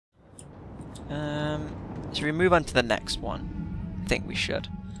Should we move on to the next one? I think we should.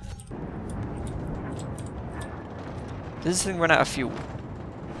 Does this thing run out of fuel?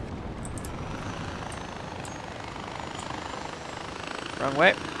 Wrong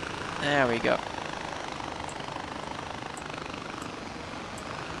way. There we go.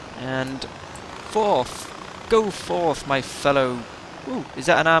 And forth! Go forth, my fellow... Ooh, is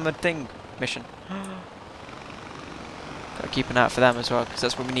that an armoured thing mission? Gotta keep an eye out for them as well, because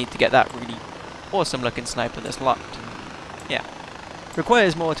that's what we need to get that really awesome looking sniper that's locked. Yeah.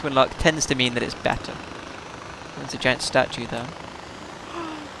 Requires more to unlock tends to mean that it's better. There's a giant statue there.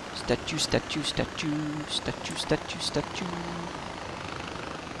 Statue, statue, statue, statue, statue, statue.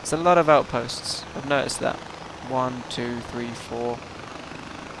 There's a lot of outposts. I've noticed that. 1, 2, 3, 4.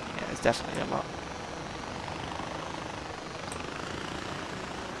 Yeah, there's definitely a lot.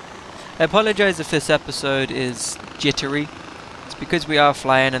 I apologise if this episode is jittery. It's because we are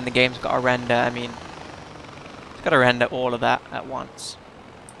flying and the game's got to render. I mean, it's got to render all of that at once.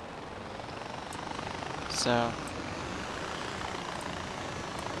 So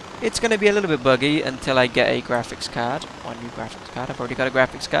it's going to be a little bit buggy until I get a graphics card. Or a new graphics card. I've already got a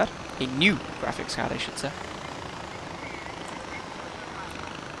graphics card. A new graphics card, I should say.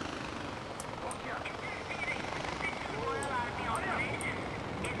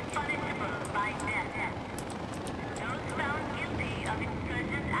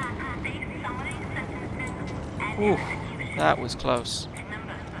 Ooh, that was close.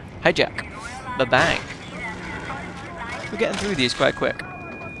 Hijack. Ba-bang. We're getting through these quite quick.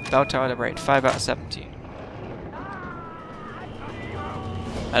 Bell tower liberate, 5 out of 17.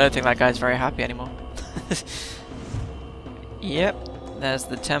 I don't think that guy's very happy anymore. Yep, there's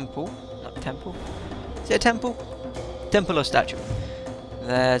the temple. Not temple. Is it a temple? Temple or statue?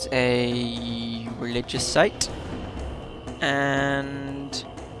 There's a religious site. And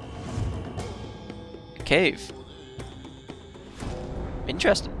a cave.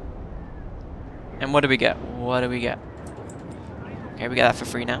 Interesting. And what do we get? What do we get? Okay, we get that for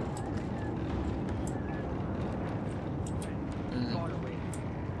free now.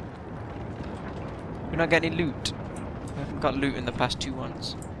 We're not getting any loot. We haven't got loot in the past 2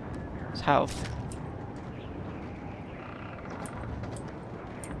 ones. It's health.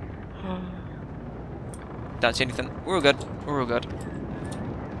 Don't see anything. We're all good. We're all good.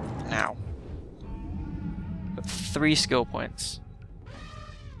 Now. Got 3 skill points.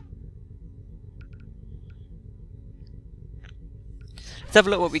 Let's have a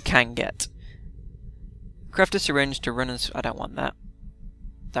look at what we can get. Craft a syringe to run and... I don't want that.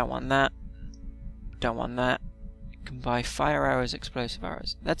 Don't want that. Don't want that. You can buy fire arrows, explosive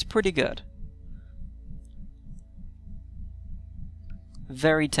arrows. That's pretty good.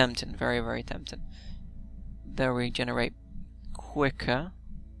 Very tempting. Very, very tempting. They'll regenerate quicker.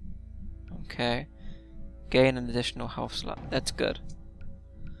 Okay. Gain an additional health slot. That's good.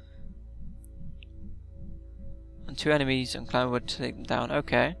 And 2 enemies and climb wood to take them down.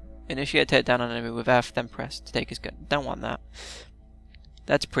 Okay. Initiate takedown on an enemy with F, then press to take his gun. Don't want that.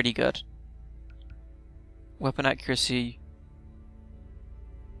 That's pretty good. Weapon accuracy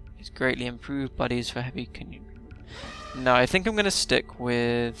is greatly improved. Bodies for heavy. Can you? No, I think I'm gonna stick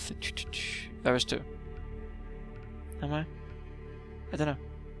with those 2. Am I? I don't know.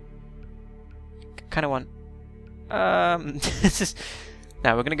 Kind of want. This is.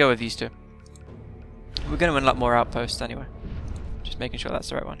 No, we're gonna go with these 2. We're going to unlock more outposts anyway. Just making sure that's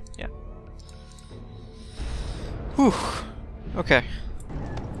the right one. Yeah. Whew. Okay.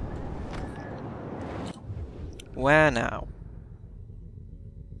 Where now?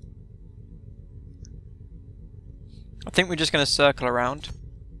 I think we're just going to circle around.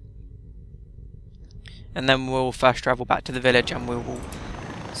 And then we'll fast travel back to the village and we will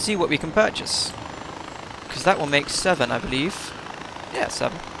see what we can purchase. Because that will make 7, I believe. Yeah,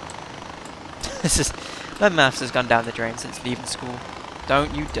 7. This is... My maths has gone down the drain since leaving school.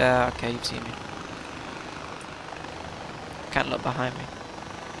 Don't you dare. Okay, you've seen me. Can't look behind me.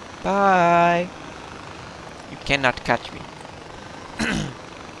 Bye! You cannot catch me.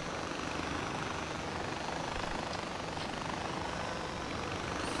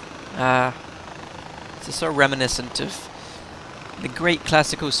 This is so reminiscent of the great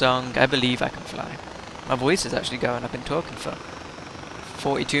classical song, I Believe I Can Fly. My voice is actually going. I've been talking for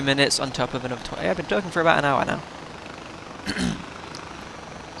 42 minutes on top of another 20. I've been talking for about an hour now.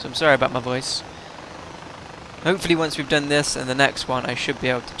 So I'm sorry about my voice. Hopefully once we've done this and the next one I should be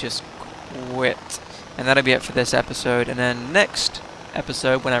able to just quit. And that'll be it for this episode. And then next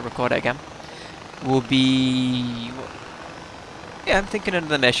episode, when I record it again, will be... Yeah, I'm thinking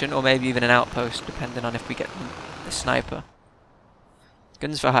another mission, or maybe even an outpost, depending on if we get the sniper.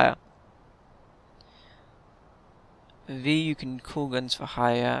 Guns for hire. V, you can call guns for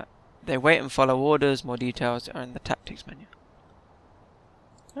hire. They wait and follow orders. More details are in the tactics menu.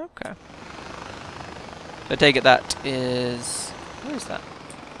 Okay. So I take it that is... Where is that?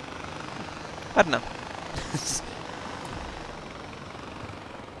 I don't know.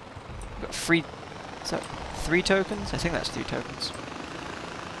 We've got 3... Is that 3 tokens? I think that's 3 tokens.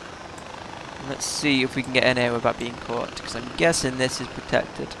 Let's see if we can get NA without being caught, because I'm guessing this is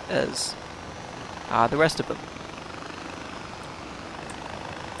protected as the rest of them.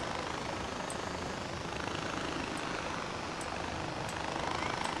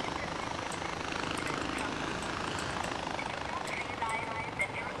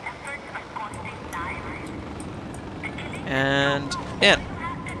 And in.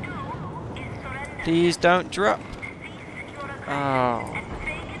 Please don't drop. Oh.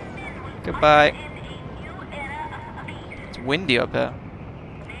 Goodbye. It's windy up here.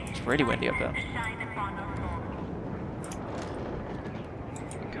 It's really windy up here.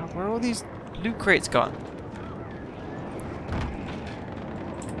 God, where are all these loot crates gone?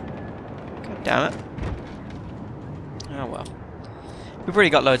 God damn it. Oh well. We've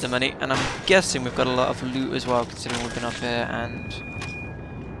already got loads of money, and I'm guessing we've got a lot of loot as well, considering we've been up here and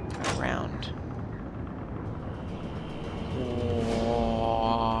around.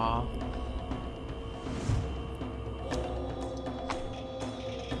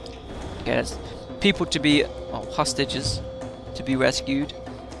 Okay, there's people to be, well, hostages to be rescued.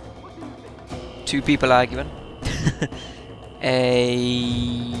 2 people arguing.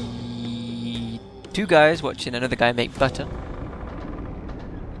 2 guys watching another guy make butter.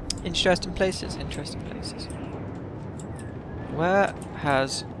 Interesting places, interesting places. Where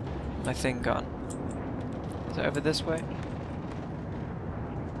has my thing gone? Is it over this way?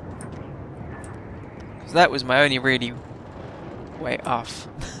 Because that was my only really way off.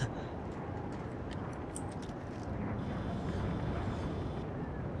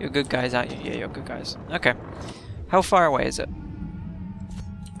 You're good guys, aren't you? Yeah, you're good guys. Okay. How far away is it?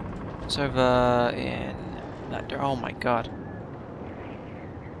 It's over in that door. Oh my god.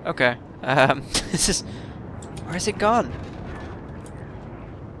 Okay. This is... Where is it gone?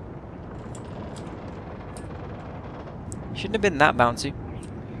 Shouldn't have been that bouncy.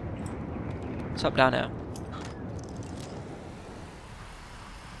 It's up, down, now.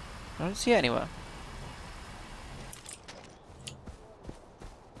 I don't see it anywhere.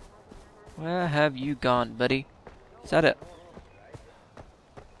 Where have you gone, buddy? Is that it?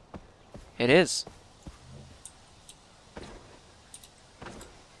 It is.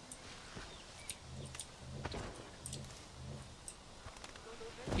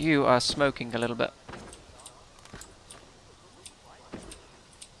 You are smoking a little bit.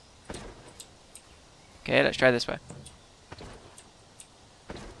 Okay, let's try this way.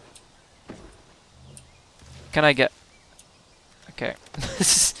 Can I get... Okay.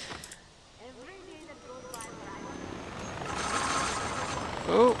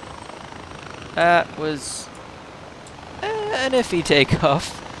 Oh, that was an iffy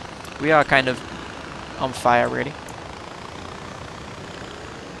takeoff. We are kind of on fire, really.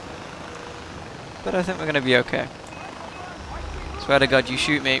 But I think we're going to be okay. Swear to God, you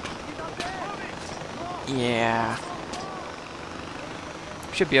shoot me. Yeah.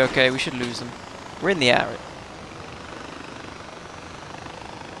 Should be okay, we should lose them. We're in the air.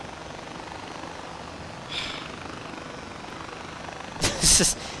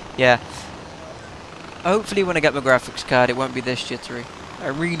 Yeah. Hopefully when I get my graphics card it won't be this jittery. I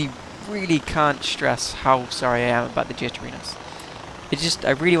really can't stress how sorry I am about the jitteriness. It's just,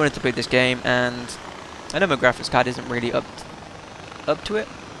 I really wanted to play this game, and I know my graphics card isn't really up to it.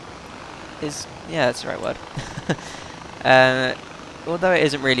 Yeah, that's the right word. Although it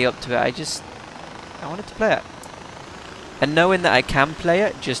isn't really up to it, I wanted to play it. And knowing that I can play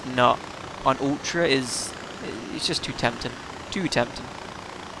it, just not on Ultra, it's just too tempting. Too tempting.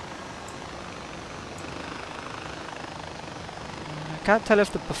 I can't tell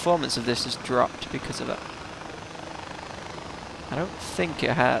if the performance of this has dropped because of it. I don't think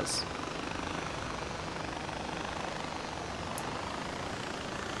it has.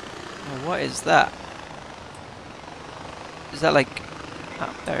 Oh, what is that? Is that like...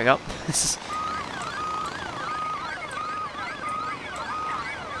 Oh, there we go. This is...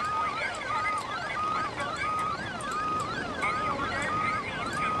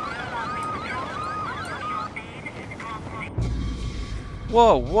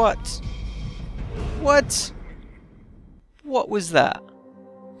 Whoa, what? What? What was that?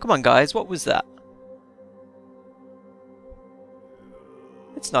 Come on, guys, what was that?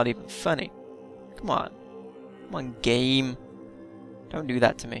 It's not even funny. Come on. Come on, game. Don't do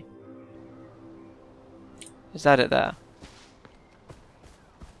that to me. Is that it there?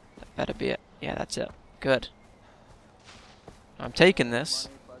 Better be it. Yeah, that's it. Good. I'm taking this.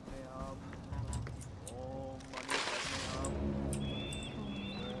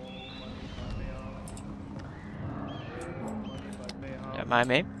 Don't mind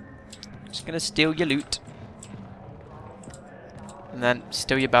me. Just gonna steal your loot. And then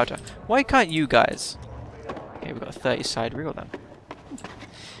steal your bow tie. Why can't you guys... Okay, we've got a 30 side reel then.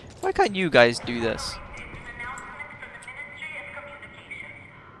 Why can't you guys do this?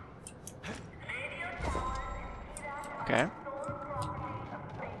 Okay.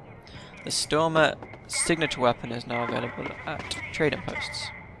 The Stormer signature weapon is now available at trading posts.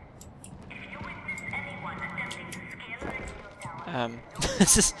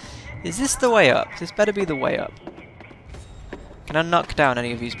 Is this the way up? This better be the way up. Can I knock down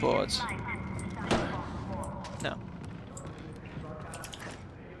any of these boards? No.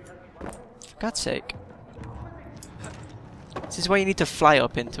 For God's sake. This is why you need to fly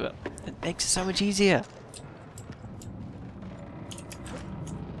up into it. It makes it so much easier.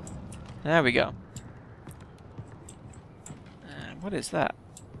 There we go. What is that?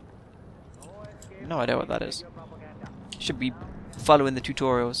 No idea what that is. Should be following the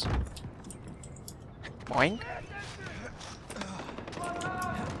tutorials. Boing.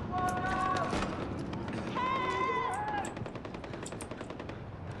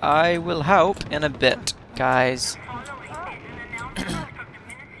 I will help in a bit, guys.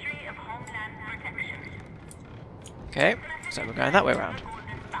 Okay, so we're going that way around.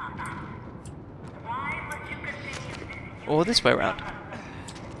 Or this way around.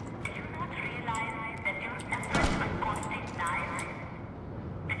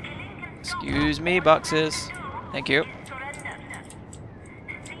 Excuse me, boxes. Thank you.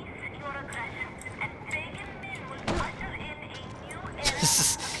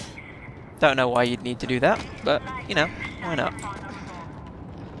 Don't know why you'd need to do that, but, you know, why not?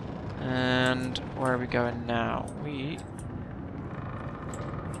 And where are we going now? We...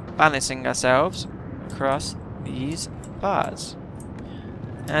 balancing ourselves across these bars.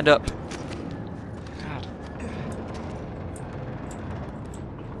 And up. God.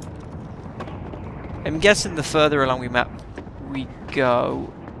 I'm guessing the further along the map we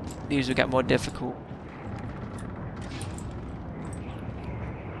go, these will get more difficult.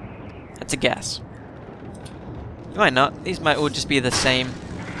 That's a guess. Might not. These might all just be the same.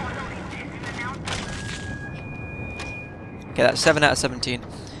 Okay, that's 7 out of 17.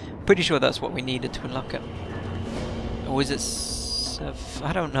 Pretty sure that's what we needed to unlock it. Or is it...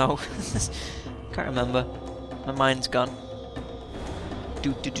 I don't know. Can't remember. My mind's gone.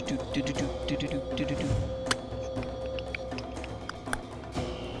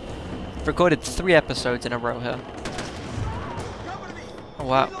 I've recorded 3 episodes in a row here. Oh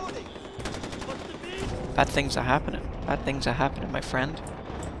wow. Bad things are happening. Bad things are happening, my friend.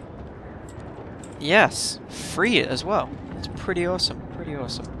 Yes, free it as well. It's pretty awesome. Pretty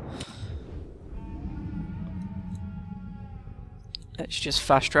awesome. Let's just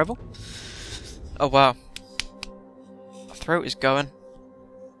fast travel. Oh wow. My throat is going.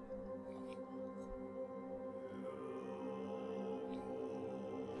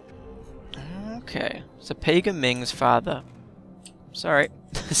 Okay, so Pagan Min's father, sorry,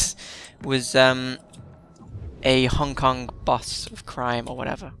 was a Hong Kong boss of crime or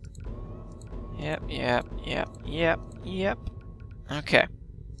whatever. Yep. Okay.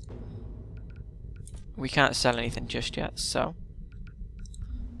 We can't sell anything just yet, so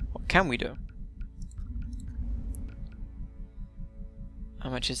what can we do? How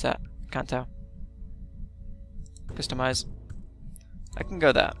much is that? Can't tell. Customize. I can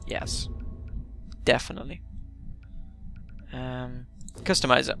go there, yes. Definitely.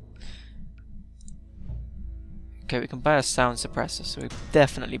 Customize it. Okay, we can buy a sound suppressor, so we're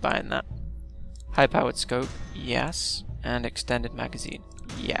definitely buying that. High-powered scope, yes. And extended magazine,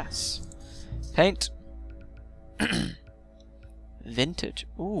 yes. Paint. Vintage,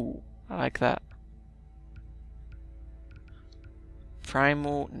 ooh, I like that.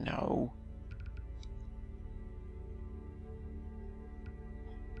 Primal, no.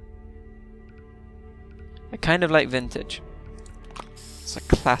 I kind of like vintage. It's a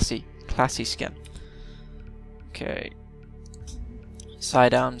classy skin. Okay.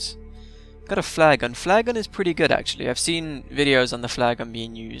 Side arms. Got a flare gun. Flare gun is pretty good actually. I've seen videos on the flare gun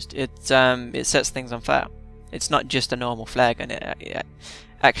being used. It sets things on fire. It's not just a normal flare gun. It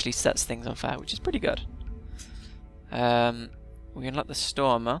actually sets things on fire, which is pretty good. We unlock the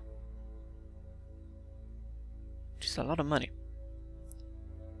Stormer, which is a lot of money.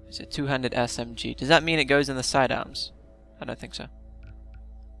 It's a two-handed SMG. Does that mean it goes in the sidearms? I don't think so.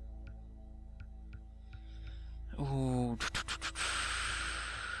 Ooh.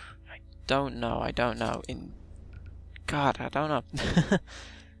 don't know. I don't know. God, I don't know.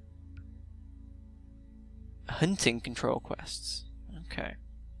 Hunting control quests. Okay.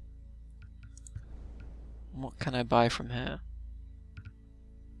 What can I buy from here?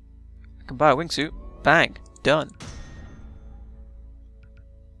 I can buy a wingsuit. Bang. Done.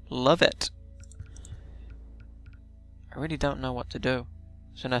 Love it. I really don't know what to do.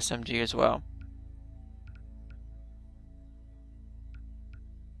 It's an SMG as well.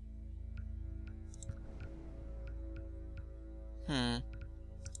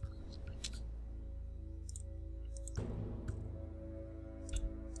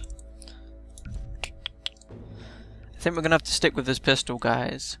 I think we're gonna have to stick with this pistol,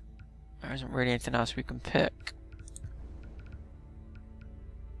 guys. There isn't really anything else we can pick.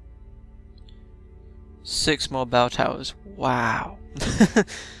 6 more bell towers. Wow.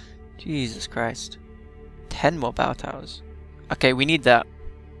 Jesus Christ. 10 more bell towers. Okay, we need that.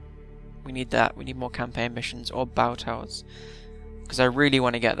 We need that. We need more campaign missions or bell towers. Because I really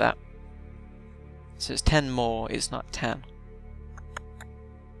want to get that. So it's 10 more, it's not 10.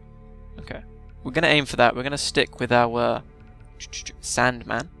 Okay. We're going to aim for that. We're going to stick with our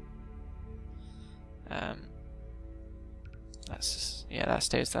Sandman. Yeah, that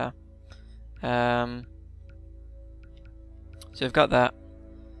stays there. So we've got that.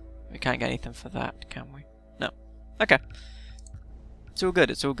 We can't get anything for that, can we? No. Okay. It's all good,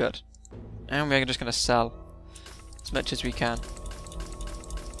 it's all good. And we're just going to sell as much as we can.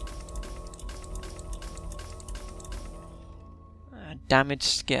 Damaged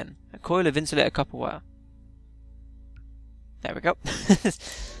skin. A coil of insulated copper wire. There we go.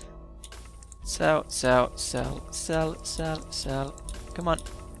 Sell, sell, sell, sell, sell, sell. Come on.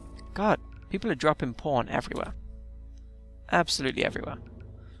 God, people are dropping porn everywhere. Absolutely everywhere.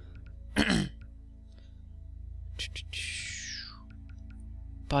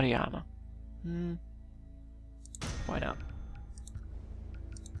 Body armor. Why not?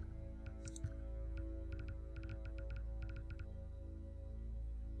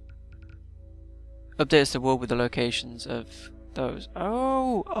 Updates the world with the locations of those.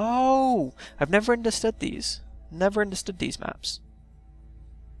 Oh! I've never understood these. Never understood these maps.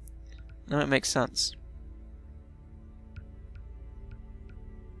 No, it makes sense.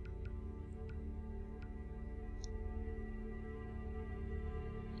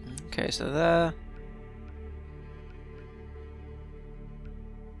 Okay, so there.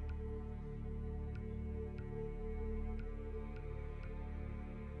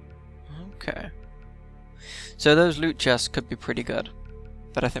 Okay. So those loot chests could be pretty good,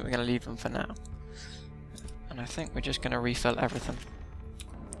 but I think we're going to leave them for now. And I think we're just going to refill everything.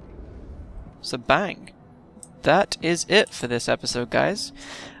 So bang! That is it for this episode, guys.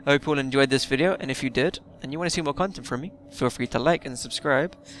 I hope you all enjoyed this video, and if you did, and you want to see more content from me, feel free to like and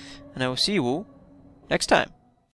subscribe, and I will see you all next time.